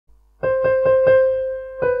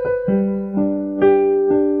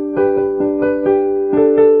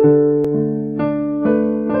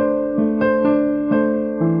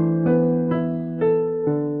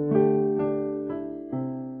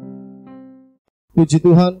Puji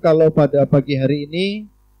Tuhan kalau pada pagi hari ini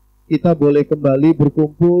kita boleh kembali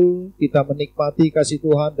berkumpul, kita menikmati kasih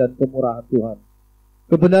Tuhan dan kemurahan Tuhan.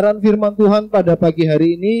 Kebenaran firman Tuhan pada pagi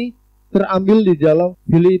hari ini terambil di dalam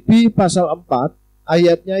FIlipi pasal 4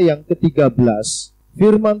 ayatnya yang ke-13.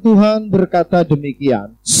 Firman Tuhan berkata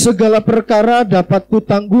demikian, segala perkara dapat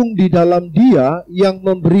kutanggung di dalam Dia yang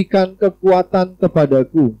memberikan kekuatan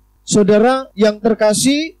kepadaku. Saudara yang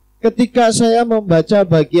terkasih, ketika saya membaca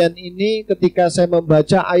bagian ini, ketika saya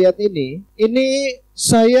membaca ayat ini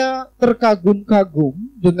saya terkagum-kagum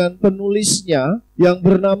dengan penulisnya yang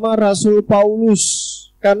bernama Rasul Paulus.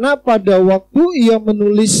 Karena pada waktu ia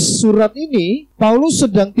menulis surat ini, Paulus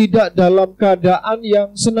sedang tidak dalam keadaan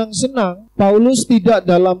yang senang-senang. Paulus tidak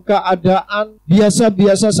dalam keadaan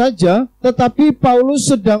biasa-biasa saja, tetapi Paulus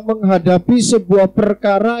sedang menghadapi sebuah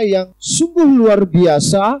perkara yang sungguh luar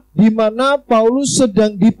biasa, di mana Paulus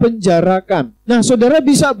sedang dipenjarakan. Nah, saudara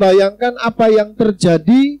bisa bayangkan apa yang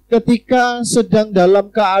terjadi ketika sedang dalam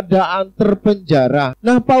keadaan terpenjara.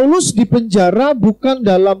 Nah, Paulus dipenjara bukan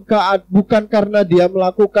karena dia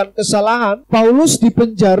melakukan kesalahan. Paulus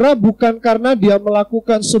dipenjara bukan karena dia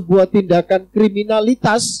melakukan sebuah tindakan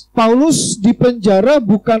kriminalitas. Paulus dipenjara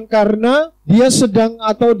bukan karena dia sedang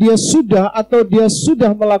atau dia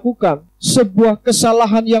sudah melakukan sebuah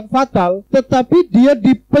kesalahan yang fatal, tetapi dia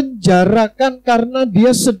dipenjarakan karena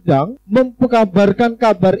dia sedang memkabarkan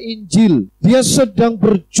kabar Injil. Dia sedang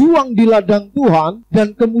berjuang di ladang Tuhan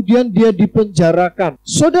dan kemudian dia dipenjarakan.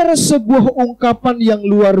 Saudara, sebuah ungkapan yang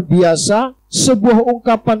luar biasa, sebuah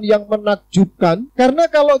ungkapan yang menakjubkan, karena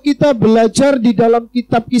kalau kita belajar di dalam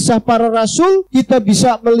kitab Kisah Para Rasul, kita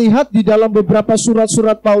bisa melihat di dalam beberapa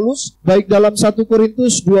surat-surat Paulus, baik dalam 1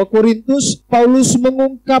 Korintus, 2 Korintus, Paulus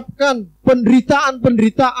mengungkapkan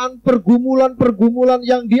penderitaan-penderitaan, pergumulan-pergumulan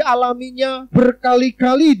yang dialaminya.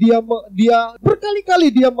 Berkali-kali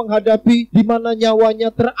dia menghadapi di mana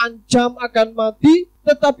nyawanya terancam akan mati.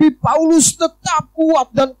 Tetapi Paulus tetap kuat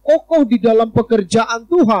dan kokoh di dalam pekerjaan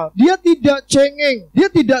Tuhan. Dia tidak cengeng. Dia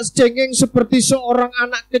tidak cengeng seperti seorang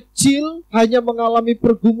anak kecil, hanya mengalami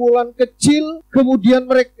pergumulan kecil, kemudian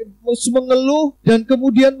mereka mengeluh, dan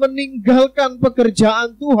kemudian meninggalkan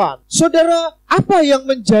pekerjaan Tuhan. Saudara, apa yang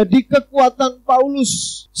menjadi kekuatan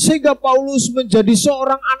Paulus? Sehingga Paulus menjadi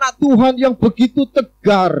seorang anak Tuhan yang begitu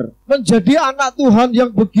tegar, menjadi anak Tuhan yang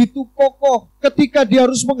begitu kokoh ketika dia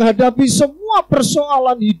harus menghadapi semua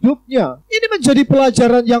persoalan hidupnya. Ini menjadi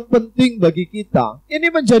pelajaran yang penting bagi kita. Ini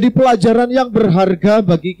menjadi pelajaran yang berharga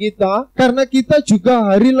bagi kita, karena kita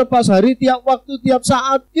juga hari lepas hari, tiap waktu, tiap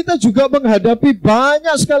saat, kita juga menghadapi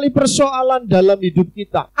banyak sekali persoalan dalam hidup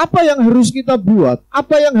kita. Apa yang harus kita buat?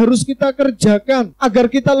 Apa yang harus kita kerjakan agar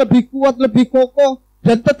kita lebih kuat, lebih kokoh,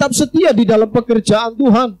 dan tetap setia di dalam pekerjaan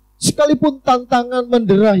Tuhan, sekalipun tantangan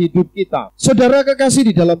mendera hidup kita. Saudara kekasih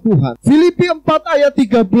di dalam Tuhan, FIlipi 4 ayat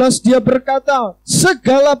 13 dia berkata,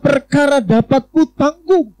 segala perkara dapat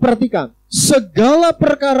kutanggung. Perhatikan, segala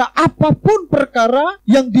perkara, apapun perkara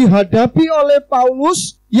yang dihadapi oleh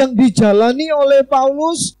Paulus, yang dijalani oleh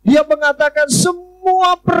Paulus, dia mengatakan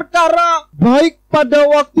semua perkara, baik pada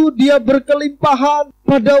waktu dia berkelimpahan,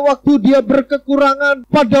 pada waktu dia berkekurangan,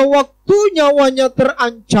 pada waktu nyawanya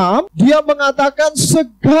terancam, dia mengatakan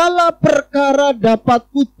segala perkara dapat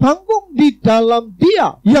kutanggung di dalam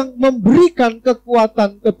Dia yang memberikan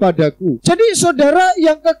kekuatan kepadaku. Jadi saudara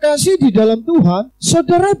yang kekasih di dalam Tuhan,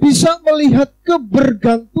 saudara bisa melihat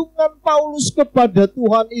kebergantungan Paulus kepada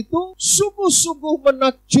Tuhan itu sungguh-sungguh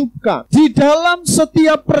menakjubkan. Di dalam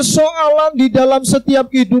setiap persoalan, di dalam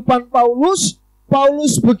setiap kehidupan Paulus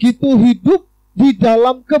begitu hidup di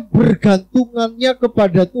dalam kebergantungannya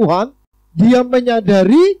kepada Tuhan. Dia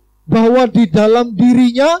menyadari bahwa di dalam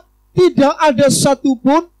dirinya tidak ada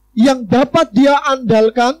satupun yang dapat dia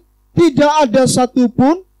andalkan, tidak ada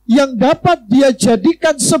satupun yang dapat dia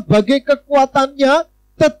jadikan sebagai kekuatannya,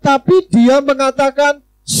 tetapi dia mengatakan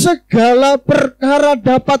segala perkara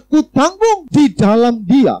dapat kutanggung di dalam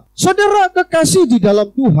Dia. Saudara kekasih di dalam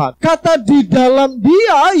Tuhan, kata di dalam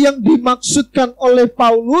Dia yang dimaksudkan oleh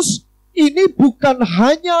Paulus ini bukan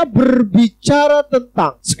hanya berbicara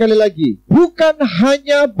tentang, sekali lagi, bukan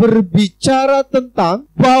hanya berbicara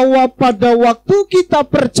tentang bahwa pada waktu kita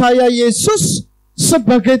percaya Yesus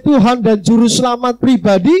sebagai Tuhan dan Juru Selamat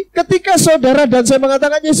pribadi, ketika saudara dan saya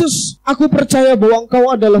mengatakan, Yesus, aku percaya bahwa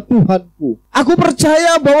Engkau adalah Tuhanku. Aku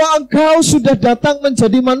percaya bahwa Engkau sudah datang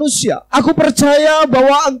menjadi manusia. Aku percaya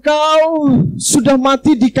bahwa Engkau sudah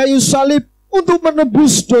mati di kayu salib untuk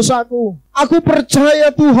menebus dosaku. Aku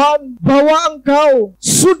percaya Tuhan bahwa Engkau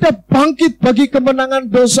sudah bangkit bagi kemenangan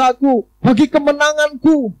dosaku, bagi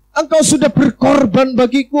kemenanganku. Engkau sudah berkorban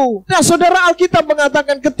bagiku. Nah, saudara, Alkitab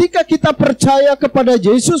mengatakan ketika kita percaya kepada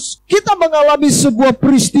Yesus, kita mengalami sebuah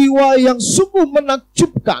peristiwa yang sungguh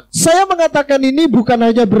menakjubkan. Saya mengatakan ini bukan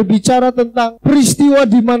hanya berbicara tentang peristiwa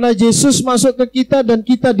di mana Yesus masuk ke kita dan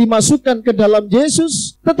kita dimasukkan ke dalam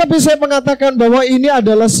Yesus, tetapi saya mengatakan bahwa ini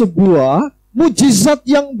adalah sebuah mujizat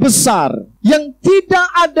yang besar, yang tidak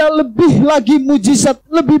ada lebih lagi mujizat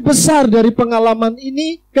lebih besar dari pengalaman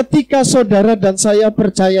ini ketika saudara dan saya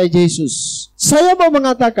percaya Yesus. Saya mau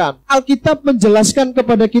mengatakan, Alkitab menjelaskan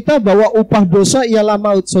kepada kita bahwa upah dosa ialah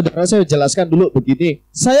maut. Saudara, saya jelaskan dulu begini.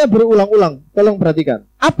 Saya berulang-ulang, tolong perhatikan.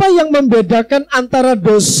 Apa yang membedakan antara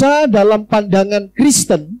dosa dalam pandangan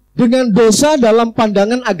Kristen dengan dosa dalam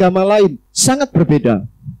pandangan agama lain? Sangat berbeda.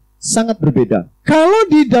 Sangat berbeda. Kalau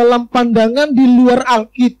di dalam pandangan di luar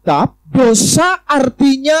Alkitab, dosa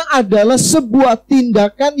artinya adalah sebuah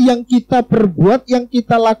tindakan yang kita perbuat, yang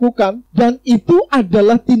kita lakukan, dan itu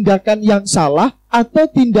adalah tindakan yang salah atau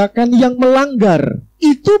tindakan yang melanggar.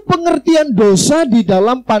 Itu pengertian dosa di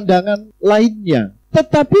dalam pandangan lainnya.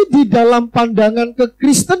 Tetapi di dalam pandangan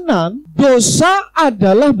kekristenan, dosa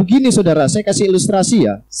adalah begini, saudara. Saya kasih ilustrasi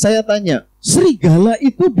ya. Saya tanya, serigala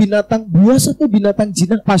itu binatang buas atau binatang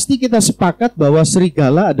jinak? Pasti kita sepakat bahwa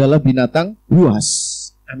serigala adalah binatang buas.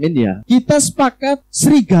 Amin ya. Kita sepakat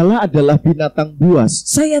serigala adalah binatang buas.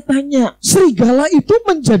 Saya tanya, serigala itu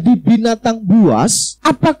menjadi binatang buas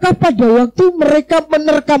apakah pada waktu mereka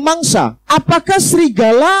menerkam mangsa? Apakah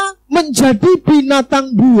serigala menjadi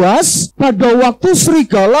binatang buas pada waktu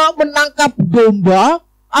serigala menangkap domba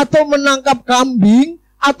atau menangkap kambing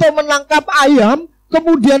atau menangkap ayam,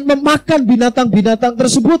 kemudian memakan binatang-binatang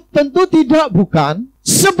tersebut? Tentu tidak, bukan.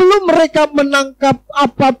 Sebelum mereka menangkap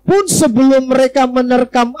apapun, sebelum mereka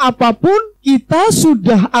menerkam apapun, kita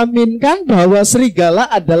sudah aminkan bahwa serigala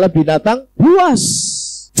adalah binatang buas.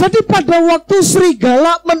 Jadi pada waktu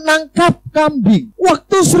serigala menangkap kambing,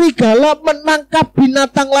 waktu serigala menangkap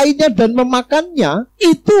binatang lainnya dan memakannya,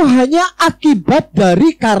 itu hanya akibat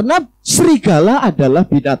dari karena serigala adalah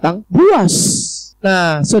binatang buas.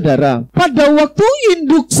 Nah, saudara, pada waktu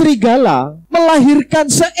induk serigala melahirkan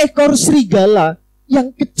seekor serigala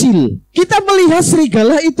yang kecil, kita melihat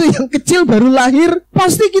serigala itu yang kecil baru lahir,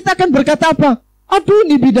 pasti kita akan berkata apa? Aduh,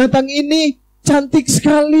 ini binatang ini cantik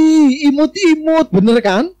sekali, imut-imut, bener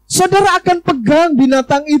kan? Saudara akan pegang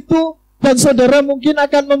binatang itu, dan saudara mungkin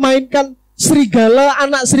akan memainkan serigala,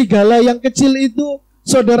 anak serigala yang kecil itu.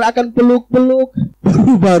 Saudara akan peluk-peluk.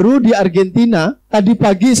 Baru-baru di Argentina, tadi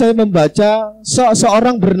pagi saya membaca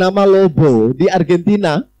seorang bernama Lobo di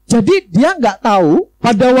Argentina. Jadi dia nggak tahu,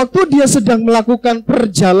 pada waktu dia sedang melakukan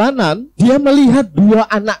perjalanan, dia melihat 2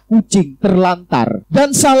 anak kucing terlantar.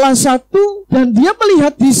 Dan dia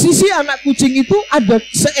melihat di sisi anak kucing itu ada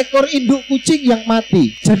seekor induk kucing yang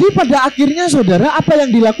mati. Jadi pada akhirnya, saudara, apa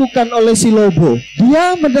yang dilakukan oleh si Lobo?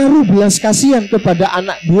 Dia menaruh belas kasihan kepada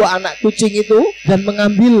 2 anak kucing itu, dan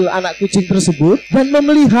mengambil anak kucing tersebut, dan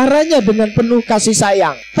memeliharanya dengan penuh kasih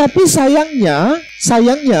sayang. Tapi sayangnya,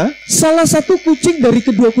 salah satu kucing dari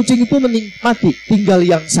kedua kucing itu mati. Tinggal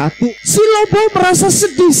yang satu. Si Lobo merasa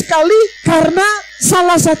sedih sekali karena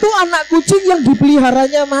salah satu anak kucing yang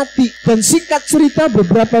dipeliharanya mati. Dan singkat cerita,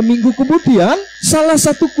 beberapa minggu kemudian, salah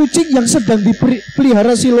satu kucing yang sedang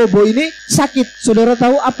dipelihara si Lobo ini sakit. Saudara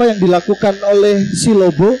tahu apa yang dilakukan oleh si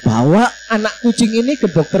Lobo? Bawa anak kucing ini ke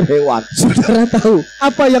dokter hewan. Saudara tahu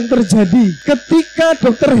apa yang terjadi? Ketika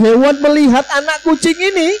dokter hewan melihat anak kucing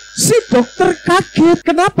ini, si dokter kaget.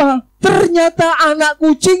 Kenapa? Ternyata anak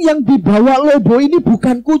kucing yang dibawa Lobo ini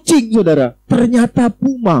bukan kucing, saudara. Ternyata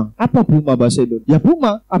puma. Apa puma bahasa Indonesia? Ya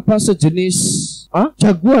puma. Apa sejenis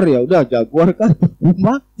jaguar ya? Udah jaguar kan?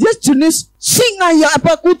 Puma. Ya jenis singa ya,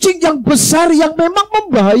 apa kucing yang besar yang memang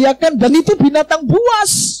membahayakan, dan itu binatang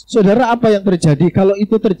buas. Saudara, apa yang terjadi kalau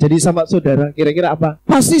itu terjadi sama saudara? Kira-kira apa?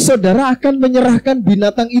 Pasti saudara akan menyerahkan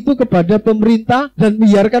binatang itu kepada pemerintah dan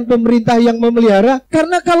biarkan pemerintah yang memelihara.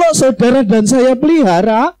 Karena kalau saudara dan saya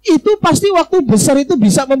pelihara, itu pasti waktu besar itu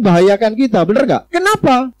bisa membahayakan kita, benar gak?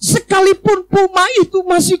 Kenapa? Sekalipun puma itu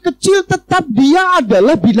masih kecil, tetap dia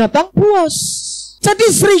adalah binatang buas.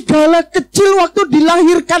 Jadi serigala kecil waktu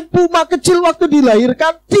dilahirkan, puma kecil waktu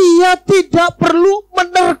dilahirkan, dia tidak perlu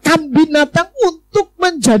menerkam binatang untuk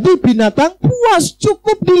menjadi binatang buas.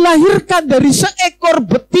 Cukup dilahirkan dari seekor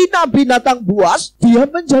betina binatang buas, dia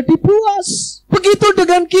menjadi buas. Begitu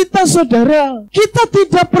dengan kita, saudara. Kita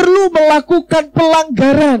tidak perlu melakukan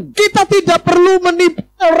pelanggaran. Kita tidak perlu menipu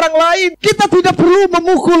orang lain. Kita tidak perlu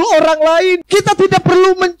memukul orang lain. Kita tidak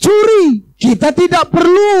perlu mencuri. Kita tidak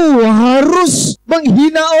perlu harus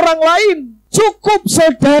menghina orang lain. Cukup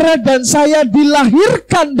saudara dan saya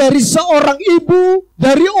dilahirkan dari seorang ibu,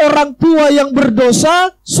 dari orang tua yang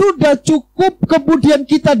berdosa, sudah cukup kemudian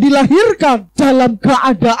kita dilahirkan dalam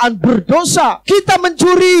keadaan berdosa. Kita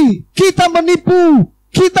mencuri, kita menipu,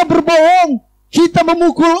 kita berbohong, kita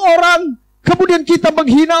memukul orang, kemudian kita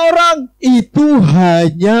menghina orang. Itu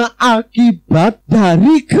hanya akibat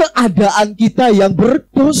dari keadaan kita yang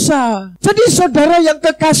berdosa. Jadi saudara yang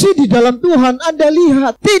kekasih di dalam Tuhan, Anda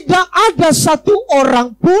lihat, tidak ada satu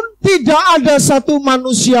orang pun, tidak ada satu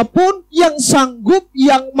manusia pun yang sanggup,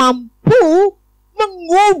 yang mampu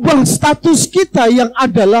mengubah status kita yang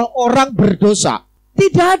adalah orang berdosa.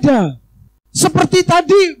 Tidak ada. Seperti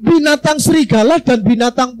tadi binatang serigala dan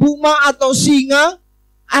binatang puma atau singa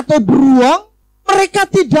atau beruang, mereka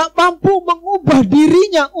tidak mampu mengubah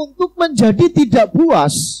dirinya untuk menjadi tidak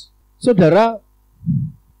buas. Saudara,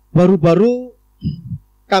 baru-baru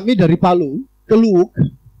kami dari Palu ke Luwuk,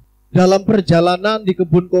 dalam perjalanan di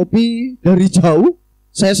kebun kopi dari jauh,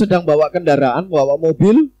 saya sedang bawa kendaraan, bawa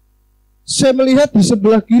mobil. Saya melihat di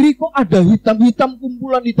sebelah kiri kok ada hitam-hitam,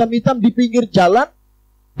 kumpulan hitam-hitam di pinggir jalan.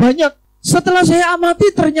 Banyak. Setelah saya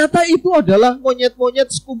amati, ternyata itu adalah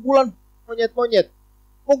monyet-monyet, sekumpulan monyet-monyet.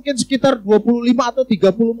 Mungkin sekitar 25 atau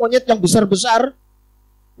 30 monyet yang besar-besar,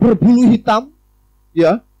 berbulu hitam,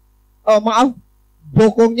 ya.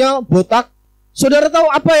 Bokongnya botak. Saudara tahu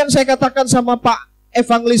apa yang saya katakan sama Pak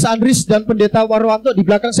Evangelis Andris dan Pendeta Warwanto? Di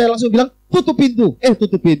belakang saya langsung bilang, tutup pintu.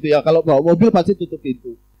 Tutup pintu ya, kalau bawa mobil pasti tutup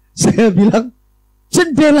pintu. Saya bilang,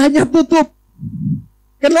 jendelanya tutup.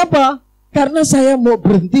 Kenapa? Karena saya mau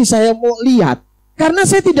berhenti, saya mau lihat. Karena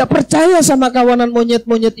saya tidak percaya sama kawanan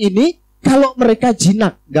monyet-monyet ini. Kalau mereka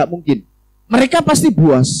jinak, nggak mungkin. Mereka pasti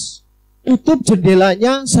buas. Tutup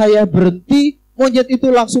jendelanya, saya berhenti. Monyet itu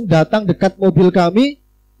langsung datang dekat mobil kami.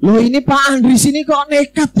 Loh, ini Pak Andris ini kok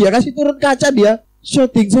nekat ya, kasih turun kaca dia.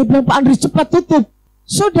 Shooting, saya bilang Pak Andris cepat tutup.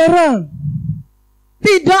 Saudara,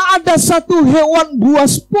 tidak ada satu hewan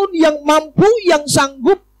buas pun yang mampu, yang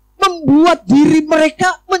sanggup membuat diri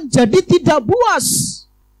mereka menjadi tidak buas.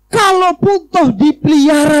 Kalaupun toh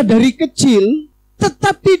dipelihara dari kecil,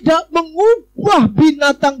 tetap tidak mengubah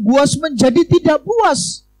binatang buas menjadi tidak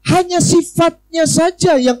buas. Hanya sifatnya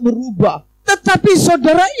saja yang berubah. Tetapi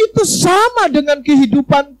saudara, itu sama dengan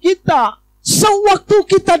kehidupan kita. Sewaktu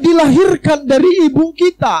kita dilahirkan dari ibu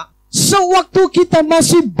kita, sewaktu kita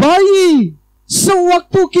masih bayi,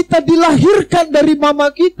 sewaktu kita dilahirkan dari mama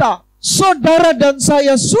kita, saudara dan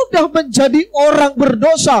saya sudah menjadi orang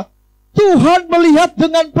berdosa. Tuhan melihat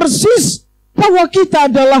dengan persis bahwa kita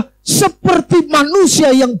adalah seperti manusia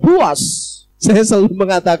yang buas. Saya selalu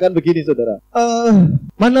mengatakan begini saudara,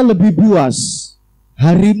 mana lebih buas,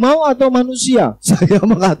 harimau atau manusia? Saya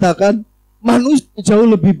mengatakan manusia jauh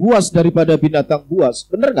lebih buas daripada binatang buas.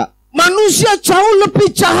 Benar gak? Manusia jauh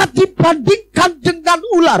lebih jahat dibandingkan dengan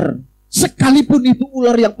ular. Sekalipun itu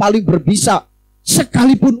ular yang paling berbisa,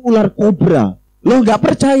 sekalipun ular kobra. Lo gak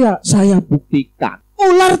percaya? Saya buktikan.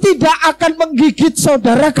 Ular tidak akan menggigit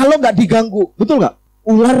saudara kalau nggak diganggu. Betul nggak?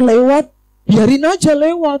 Ular lewat, biarin aja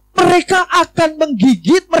lewat. Mereka akan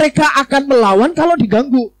menggigit, mereka akan melawan kalau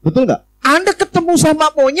diganggu. Betul nggak? Anda ketemu sama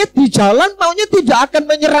monyet di jalan, monyet tidak akan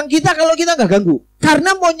menyerang kita kalau kita nggak ganggu.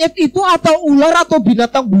 Karena monyet itu atau ular atau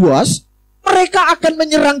binatang buas, mereka akan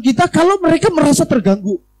menyerang kita kalau mereka merasa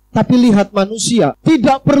terganggu. Tapi lihat manusia,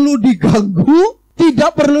 tidak perlu diganggu,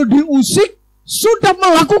 tidak perlu diusik, sudah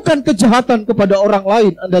melakukan kejahatan kepada orang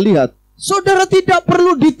lain. Anda lihat, saudara tidak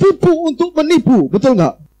perlu ditipu untuk menipu, betul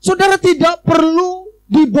nggak? Saudara tidak perlu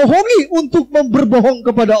dibohongi untuk berbohong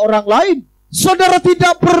kepada orang lain. Saudara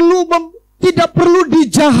tidak perlu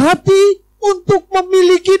dijahati untuk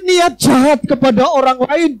memiliki niat jahat kepada orang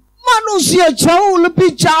lain. Manusia jauh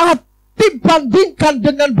lebih jahat dibandingkan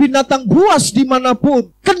dengan binatang buas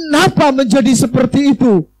dimanapun. Kenapa menjadi seperti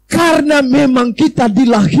itu? Karena memang kita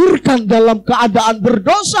dilahirkan dalam keadaan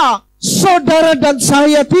berdosa. Saudara dan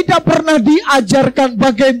saya tidak pernah diajarkan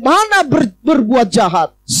bagaimana berbuat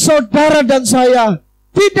jahat. Saudara dan saya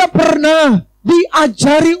tidak pernah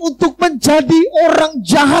diajari untuk menjadi orang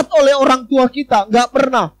jahat oleh orang tua kita. Nggak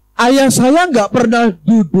pernah. Ayah saya nggak pernah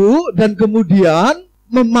duduk dan kemudian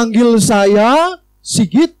memanggil saya,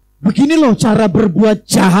 Sigit, begini loh cara berbuat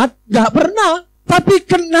jahat. Nggak pernah. Tapi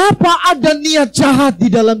kenapa ada niat jahat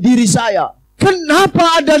di dalam diri saya?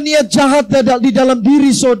 Kenapa ada niat jahat di dalam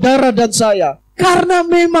diri saudara dan saya? Karena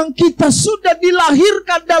memang kita sudah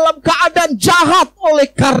dilahirkan dalam keadaan jahat oleh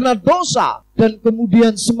karena dosa. Dan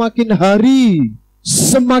kemudian semakin hari,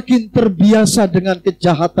 semakin terbiasa dengan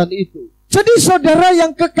kejahatan itu. Jadi saudara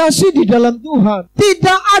yang kekasih di dalam Tuhan,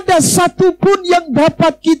 tidak ada satupun yang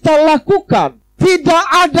dapat kita lakukan Tidak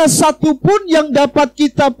ada satupun yang dapat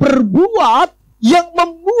kita perbuat yang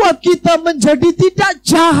membuat kita menjadi tidak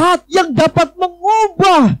jahat, yang dapat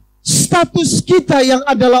mengubah status kita yang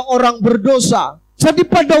adalah orang berdosa. Jadi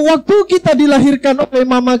pada waktu kita dilahirkan oleh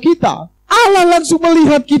mama kita, Allah langsung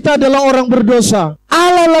melihat kita adalah orang berdosa.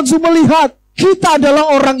 Allah langsung melihat kita adalah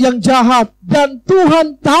orang yang jahat. Dan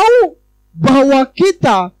Tuhan tahu bahwa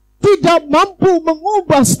kita tidak mampu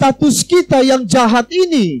mengubah status kita yang jahat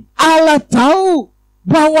ini. Allah tahu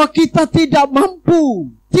bahwa kita tidak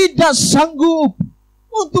mampu, tidak sanggup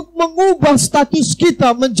untuk mengubah status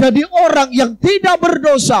kita menjadi orang yang tidak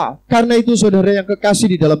berdosa. Karena itu saudara yang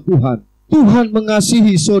kekasih di dalam Tuhan, Tuhan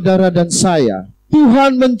mengasihi saudara dan saya.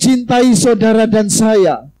 Tuhan mencintai saudara dan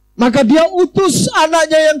saya. Maka Dia utus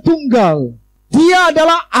anaknya yang tunggal. Dia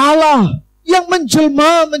adalah Allah yang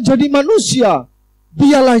menjelma menjadi manusia.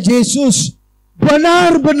 Dialah Yesus,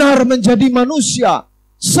 benar-benar menjadi manusia.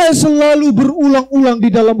 Saya selalu berulang-ulang di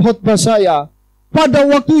dalam khotbah saya. Pada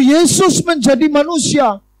waktu Yesus menjadi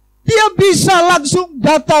manusia, Dia bisa langsung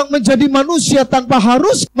datang menjadi manusia tanpa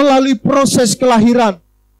harus melalui proses kelahiran.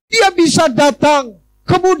 Dia bisa datang,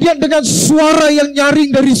 kemudian dengan suara yang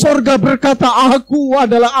nyaring dari sorga berkata, "Aku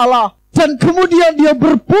adalah Allah." Dan kemudian Dia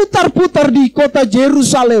berputar-putar di kota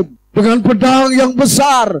Yerusalem dengan pedang yang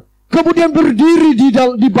besar. Kemudian berdiri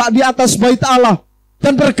di atas bait Allah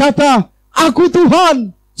dan berkata, "Aku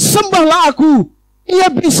Tuhan, sembahlah aku." Ia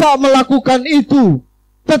bisa melakukan itu,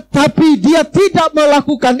 tetapi Dia tidak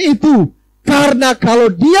melakukan itu. Karena kalau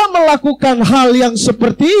Dia melakukan hal yang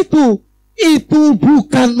seperti itu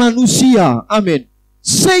bukan manusia. Amin.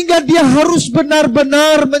 Sehingga Dia harus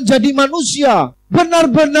benar-benar menjadi manusia,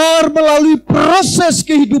 benar-benar melalui proses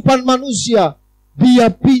kehidupan manusia. Dia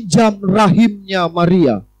pinjam rahimnya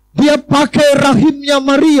Maria. Dia pakai rahimnya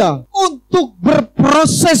Maria untuk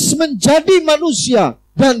berproses menjadi manusia.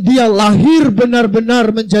 Dan Dia lahir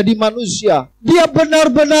benar-benar menjadi manusia. Dia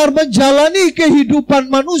benar-benar menjalani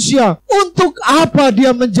kehidupan manusia. Untuk apa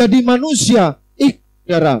Dia menjadi manusia?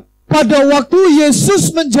 Saudara, pada waktu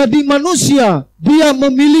Yesus menjadi manusia, Dia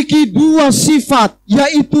memiliki dua sifat,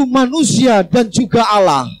 yaitu manusia dan juga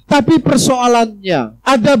Allah. Tapi persoalannya,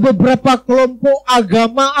 ada beberapa kelompok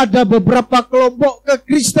agama, ada beberapa kelompok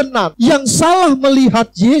kekristenan yang salah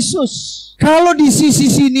melihat Yesus. Kalau di sisi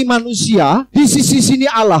sini manusia, di sisi sini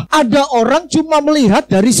Allah. Ada orang cuma melihat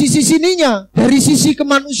dari sisi sininya, dari sisi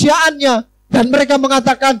kemanusiaannya. Dan mereka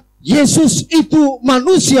mengatakan, Yesus itu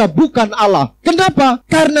manusia, bukan Allah. Kenapa?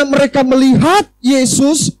 Karena mereka melihat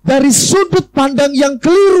Yesus dari sudut pandang yang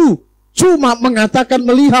keliru. Cuma mengatakan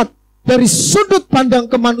melihat dari sudut pandang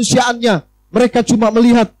kemanusiaannya. Mereka cuma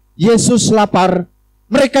melihat Yesus lapar.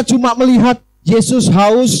 Mereka cuma melihat Yesus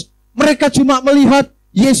haus. Mereka cuma melihat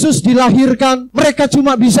Yesus dilahirkan. Mereka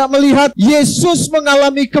cuma bisa melihat Yesus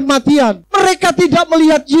mengalami kematian. Mereka tidak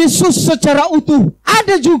melihat Yesus secara utuh.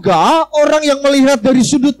 Ada juga orang yang melihat dari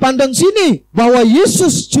sudut pandang sini bahwa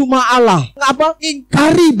Yesus cuma Allah. Apa?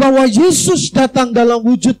 Ingkari bahwa Yesus datang dalam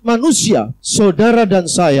wujud manusia. Saudara dan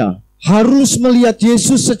saya harus melihat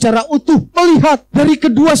Yesus secara utuh. Melihat dari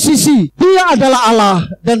kedua sisi. Dia adalah Allah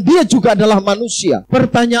dan Dia juga adalah manusia.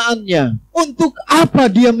 Pertanyaannya, untuk apa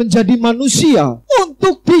Dia menjadi manusia?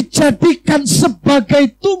 Untuk dijadikan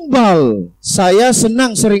sebagai tumbal. Saya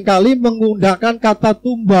senang seringkali menggunakan kata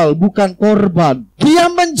tumbal, bukan korban. Dia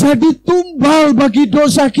menjadi tumbal bagi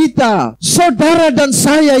dosa kita. Saudara dan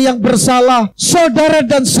saya yang bersalah, saudara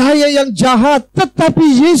dan saya yang jahat,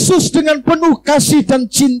 tetapi Yesus dengan penuh kasih dan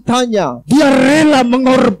cintanya, Dia rela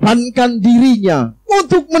mengorbankan dirinya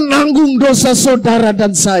untuk menanggung dosa saudara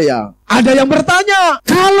dan saya. Ada yang bertanya,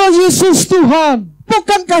 kalau Yesus Tuhan,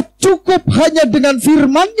 bukankah cukup hanya dengan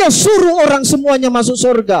firman-Nya suruh orang semuanya masuk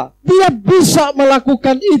surga? Dia bisa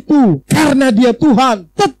melakukan itu karena Dia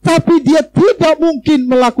Tuhan. Tetapi Dia tidak mungkin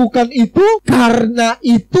melakukan itu karena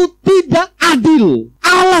itu tidak adil.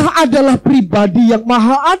 Allah adalah pribadi yang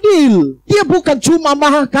maha adil. Dia bukan cuma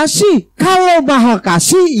maha kasih. Kalau maha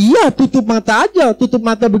kasih, iya tutup mata aja. Tutup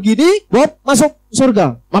mata begini, Bob masuk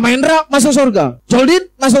surga. Mama Hendra masuk surga.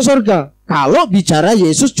 Joldin masuk surga. Kalau bicara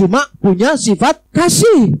Yesus cuma punya sifat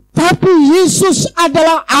kasih. Tapi Yesus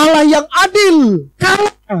adalah Allah yang adil.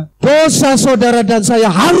 Kalau dosa saudara dan saya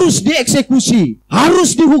harus dieksekusi,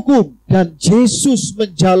 harus dihukum. Dan Yesus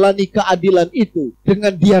menjalani keadilan itu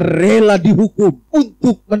dengan Dia rela dihukum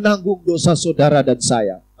untuk menanggung dosa saudara dan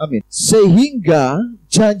saya. Amin. Sehingga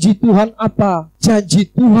janji Tuhan apa? Janji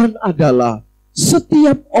Tuhan adalah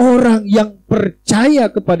setiap orang yang percaya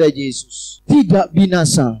kepada Yesus tidak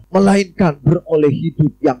binasa, melainkan beroleh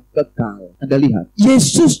hidup yang kekal. Anda lihat,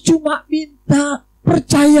 Yesus cuma minta,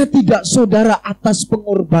 percaya tidak saudara atas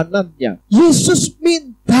pengorbanannya. Yesus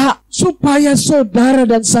minta Tak, supaya saudara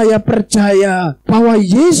dan saya percaya bahwa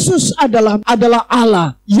Yesus adalah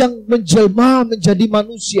Allah yang menjelma menjadi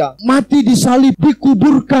manusia, mati di salib,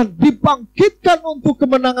 dikuburkan, dibangkitkan untuk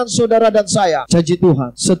kemenangan saudara dan saya. Janji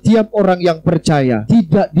Tuhan, setiap orang yang percaya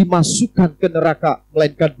tidak dimasukkan ke neraka,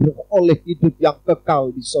 melainkan beroleh hidup yang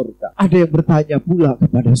kekal di surga. Ada yang bertanya pula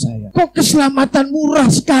kepada saya, kok keselamatan murah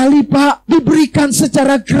sekali Pak, diberikan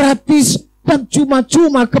secara gratis dan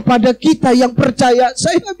cuma-cuma kepada kita yang percaya?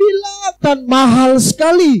 Saya bilang, dan mahal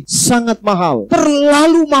sekali, sangat mahal,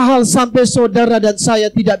 terlalu mahal sampai saudara dan saya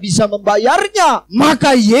tidak bisa membayarnya.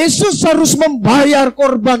 Maka Yesus harus membayar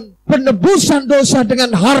korban penebusan dosa dengan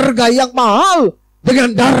harga yang mahal,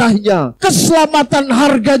 dengan darahnya. Keselamatan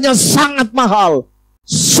harganya sangat mahal,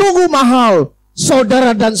 sungguh mahal.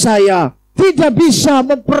 Saudara dan saya tidak bisa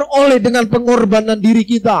memperoleh dengan pengorbanan diri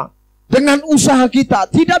kita, dengan usaha kita,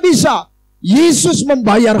 tidak bisa. Yesus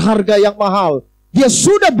membayar harga yang mahal. Dia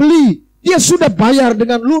sudah beli, dia sudah bayar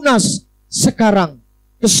dengan lunas. Sekarang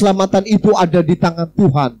keselamatan itu ada di tangan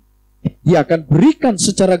Tuhan. Dia akan berikan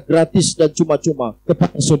secara gratis dan cuma-cuma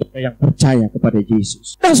kepada saudara yang percaya kepada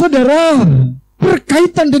Yesus. Nah saudara,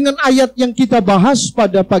 berkaitan dengan ayat yang kita bahas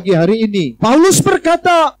pada pagi hari ini, Paulus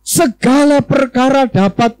berkata, segala perkara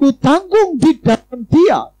dapat kutanggung di dalam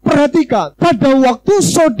Dia. Perhatikan, pada waktu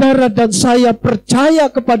saudara dan saya percaya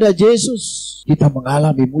kepada Yesus, kita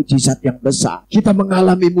mengalami mujizat yang besar. Kita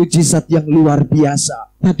mengalami mujizat yang luar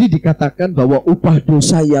biasa. Tadi dikatakan bahwa upah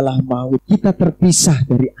dosa ialah maut. Kita terpisah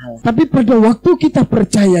dari Allah. Tapi pada waktu kita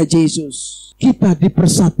percaya Yesus, kita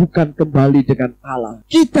dipersatukan kembali dengan Allah.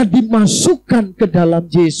 Kita dimasukkan ke dalam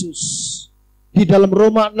Yesus. Di dalam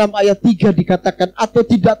Roma 6 ayat 3 dikatakan, atau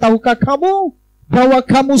tidak tahukah kamu bahwa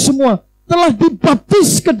kamu semua telah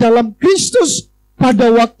dibaptis ke dalam Kristus pada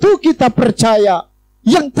waktu kita percaya.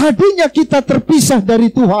 Yang tadinya kita terpisah dari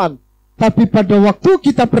Tuhan, tapi pada waktu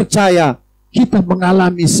kita percaya, kita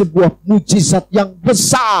mengalami sebuah mujizat yang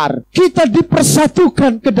besar. Kita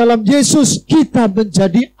dipersatukan ke dalam Yesus. Kita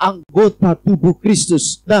menjadi anggota tubuh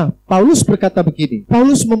Kristus. Nah, Paulus berkata begini.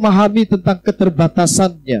 Paulus memahami tentang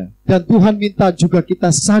keterbatasannya. Dan Tuhan minta juga kita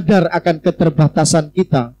sadar akan keterbatasan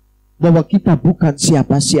kita, bahwa kita bukan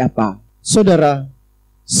siapa-siapa. Saudara,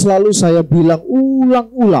 selalu saya bilang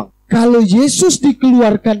ulang-ulang, kalau Yesus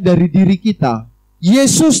dikeluarkan dari diri kita,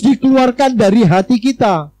 Yesus dikeluarkan dari hati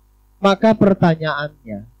kita, maka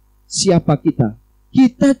pertanyaannya, siapa kita?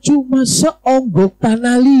 Kita cuma seonggok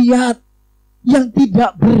tanah liat yang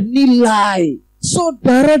tidak bernilai.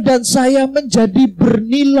 Saudara dan saya menjadi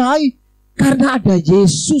bernilai karena ada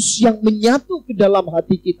Yesus yang menyatu ke dalam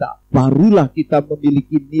hati kita. Barulah kita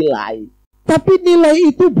memiliki nilai. Tapi nilai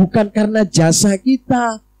itu bukan karena jasa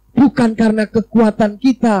kita, bukan karena kekuatan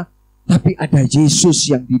kita, tapi ada Yesus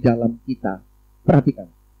yang di dalam kita. Perhatikan,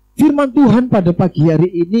 firman Tuhan pada pagi hari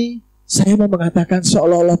ini, saya mau mengatakan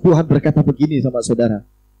seolah-olah Tuhan berkata begini sama saudara.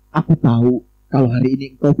 Aku tahu kalau hari ini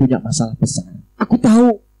engkau punya masalah besar. Aku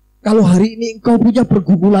tahu kalau hari ini engkau punya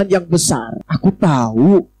pergumulan yang besar. Aku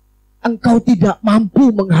tahu engkau tidak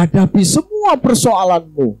mampu menghadapi semua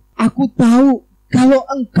persoalanmu. Aku tahu kalau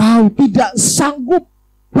engkau tidak sanggup,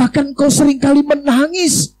 bahkan engkau seringkali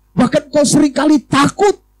menangis, bahkan engkau seringkali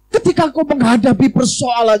takut ketika engkau menghadapi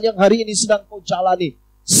persoalan yang hari ini sedang kau jalani.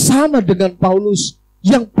 Sama dengan Paulus,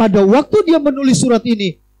 yang pada waktu dia menulis surat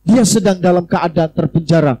ini, dia sedang dalam keadaan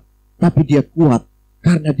terpenjara, tapi dia kuat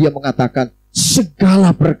karena dia mengatakan,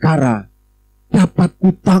 segala perkara dapat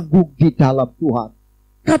kutanggung di dalam Tuhan.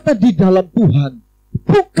 Kata di dalam Tuhan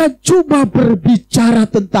bukan cuma berbicara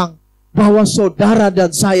tentang bahwa saudara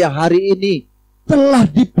dan saya hari ini telah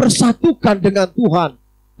dipersatukan dengan Tuhan,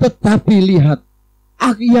 tetapi lihat,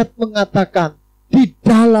 ayat mengatakan di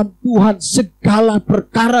dalam Tuhan segala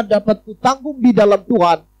perkara dapat kutanggung di dalam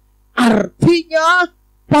Tuhan. Artinya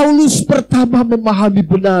Paulus pertama memahami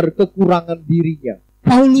benar kekurangan dirinya.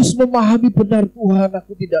 Paulus memahami benar, Tuhan,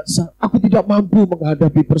 aku tidak mampu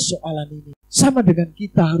menghadapi persoalan ini. Sama dengan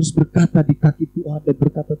kita harus berkata di kaki Tuhan dan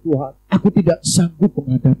berkata, Tuhan, aku tidak sanggup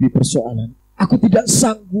menghadapi persoalan. Aku tidak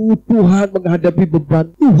sanggup, Tuhan, menghadapi beban.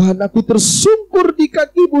 Tuhan, aku tersungkur di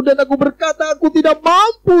kakimu dan aku berkata, aku tidak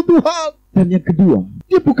mampu, Tuhan. Dan yang kedua,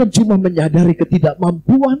 dia bukan cuma menyadari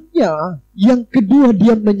ketidakmampuannya. Yang kedua,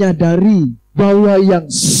 dia menyadari bahwa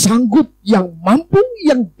yang sanggup, yang mampu,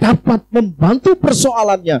 yang dapat membantu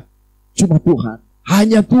persoalannya cuma Tuhan.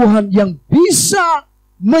 Hanya Tuhan yang bisa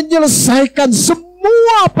menyelesaikan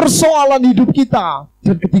semua persoalan hidup kita.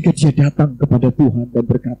 Dan ketika dia datang kepada Tuhan dan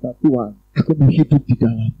berkata, Tuhan, aku mau hidup di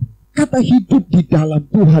dalam. Kata hidup di dalam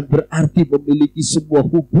Tuhan berarti memiliki sebuah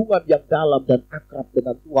hubungan yang dalam dan akrab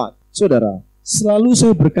dengan Tuhan. Saudara, selalu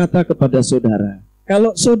saya berkata kepada saudara,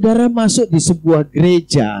 Kalau saudara masuk di sebuah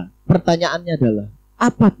gereja, pertanyaannya adalah,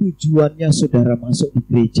 apa tujuannya saudara masuk di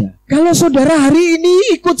gereja? Kalau saudara hari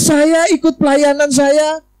ini ikut saya, ikut pelayanan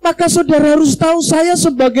saya, maka saudara harus tahu saya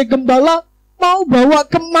sebagai gembala mau bawa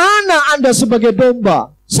kemana Anda sebagai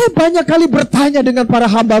domba. Saya banyak kali bertanya dengan para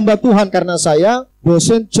hamba-hamba Tuhan karena saya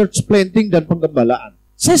dosen church planting dan penggembalaan.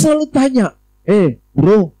 Saya selalu tanya,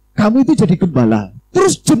 bro, kamu itu jadi gembala.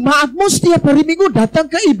 Terus jemaatmu setiap hari Minggu datang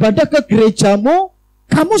ke ibadah ke gerejamu,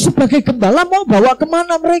 kamu sebagai gembala mau bawa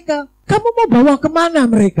kemana mereka? Kamu mau bawa kemana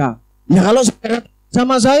mereka? Ya kalau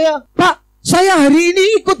sama saya, Pak, saya hari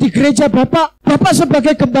ini ikut di gereja Bapak. Bapak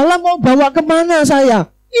sebagai gembala mau bawa kemana saya?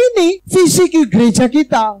 Ini visi gereja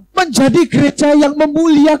kita. Menjadi gereja yang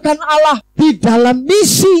memuliakan Allah di dalam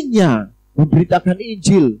misinya. Memberitakan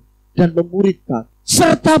Injil dan memuridkan.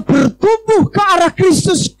 Serta bertumbuh ke arah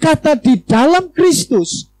Kristus. Kata di dalam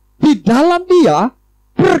Kristus. Di dalam Dia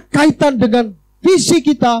berkaitan dengan visi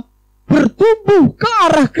kita. Bertumbuh ke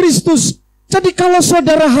arah Kristus. Jadi kalau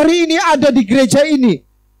saudara hari ini ada di gereja ini,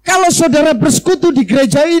 kalau saudara bersekutu di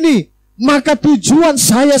gereja ini, maka tujuan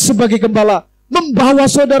saya sebagai gembala membawa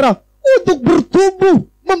saudara untuk bertumbuh,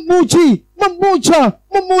 memuji, memuja,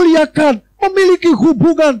 memuliakan, memiliki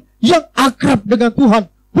hubungan yang akrab dengan Tuhan.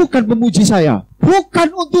 Bukan memuji saya, bukan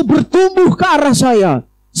untuk bertumbuh ke arah saya.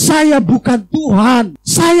 Saya bukan Tuhan.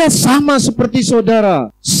 Saya sama seperti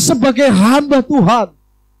saudara, sebagai hamba Tuhan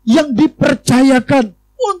yang dipercayakan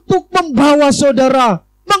untuk membawa saudara,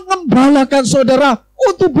 mengembalakan saudara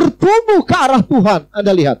untuk bertumbuh ke arah Tuhan.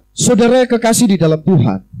 Anda lihat, saudara yang kekasih di dalam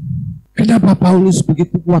Tuhan, kenapa Paulus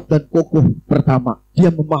begitu kuat dan kokoh? Pertama, dia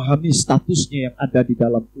memahami statusnya yang ada di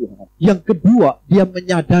dalam Tuhan. Yang kedua, dia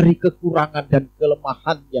menyadari kekurangan dan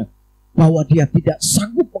kelemahannya, bahwa dia tidak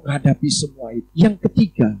sanggup menghadapi semua itu. Yang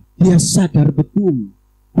ketiga, dia sadar betul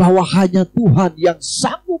bahwa hanya Tuhan yang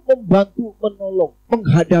sanggup membantu, menolong,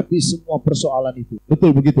 menghadapi semua persoalan itu.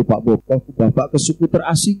 Betul begitu Pak Bob? Kalau Bapak ke suku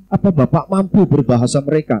terasing, apa Bapak mampu berbahasa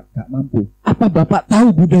mereka? Gak mampu. Apa Bapak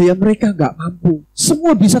tahu budaya mereka? Gak mampu.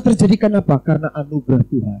 Semua bisa terjadi kenapa? Karena anugerah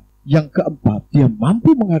Tuhan. Yang keempat, dia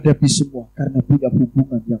mampu menghadapi semua karena punya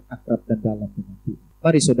hubungan yang akrab dan dalam dengan Tuhan.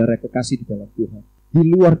 Mari saudara kekasih di dalam Tuhan. Di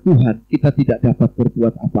luar Tuhan, kita tidak dapat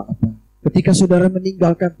berbuat apa-apa. Ketika saudara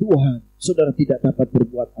meninggalkan Tuhan, saudara tidak dapat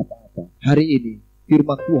berbuat apa-apa. Hari ini,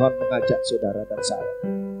 firman Tuhan mengajak saudara dan saya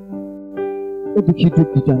untuk hidup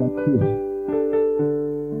di dalam Tuhan.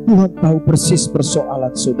 Tuhan tahu persis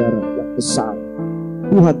persoalan saudara yang besar.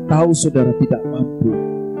 Tuhan tahu saudara tidak mampu.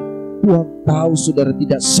 Tuhan tahu saudara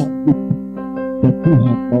tidak sanggup. Dan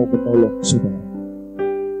Tuhan mau menolong saudara.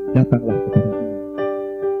 Datanglah kepada Dia.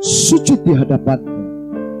 Sujud di hadapannya.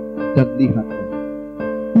 Dan lihatlah.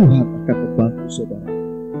 Tuhan akan membantu saudara,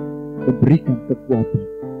 memberikan kekuatan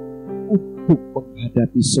untuk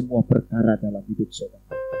menghadapi semua perkara dalam hidup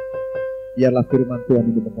saudara. Biarlah firman Tuhan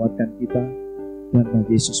ini menguatkan kita, dan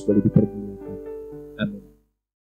Yesus boleh dipermuliakan. Amin.